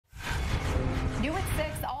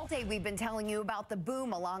Day we've been telling you about the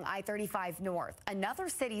boom along I-35 North. Another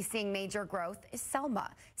city seeing major growth is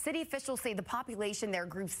Selma. City officials say the population there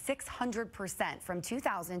grew 600% from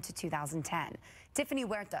 2000 to 2010. Tiffany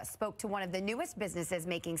Huerta spoke to one of the newest businesses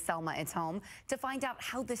making Selma its home to find out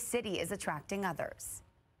how the city is attracting others.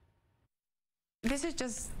 This is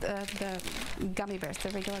just the gummy bears, the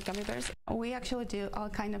regular gummy bears. We actually do all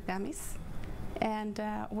kind of gummies. And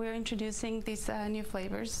we're introducing these new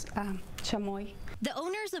flavors, chamoy. The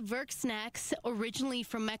owners of Virc Snacks, originally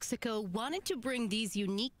from Mexico, wanted to bring these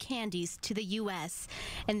unique candies to the U.S.,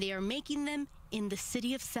 and they are making them in the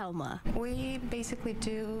city of Selma. We basically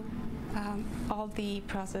do all the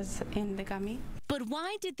process in the gummy. But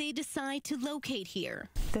why did they decide to locate here?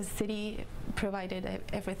 The city provided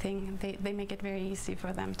everything. They make it very easy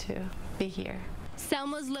for them to be here.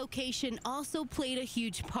 Selma's location also played a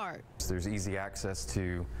huge part. There's easy access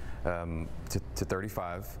to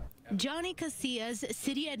 35. Johnny Casillas,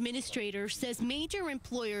 city administrator, says major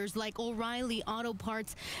employers like O'Reilly Auto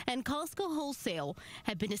Parts and Costco Wholesale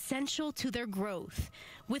have been essential to their growth,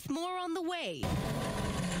 with more on the way.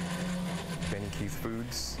 Benny Keith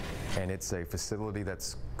Foods, and it's a facility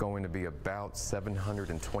that's going to be about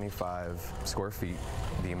 725 square feet.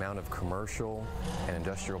 The amount of commercial and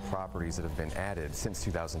industrial properties that have been added since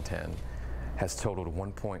 2010 has totaled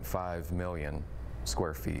 1.5 million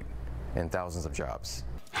square feet and thousands of jobs.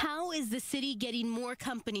 How is the city getting more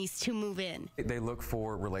companies to move in? They look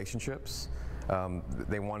for relationships.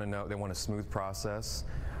 They want a smooth process.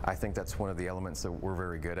 I think that's one of the elements that we're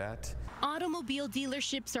very good at. Automobile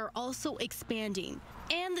dealerships are also expanding,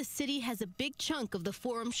 and the city has a big chunk of the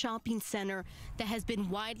Forum Shopping Center that has been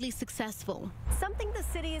widely successful. Something the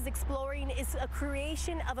city is exploring is a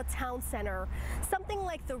creation of a town center, something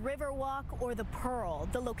like the Riverwalk or the Pearl.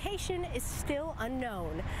 The location is still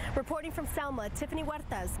unknown. Reporting from Selma, Tiffany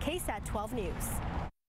Huertas, KSAT 12 News.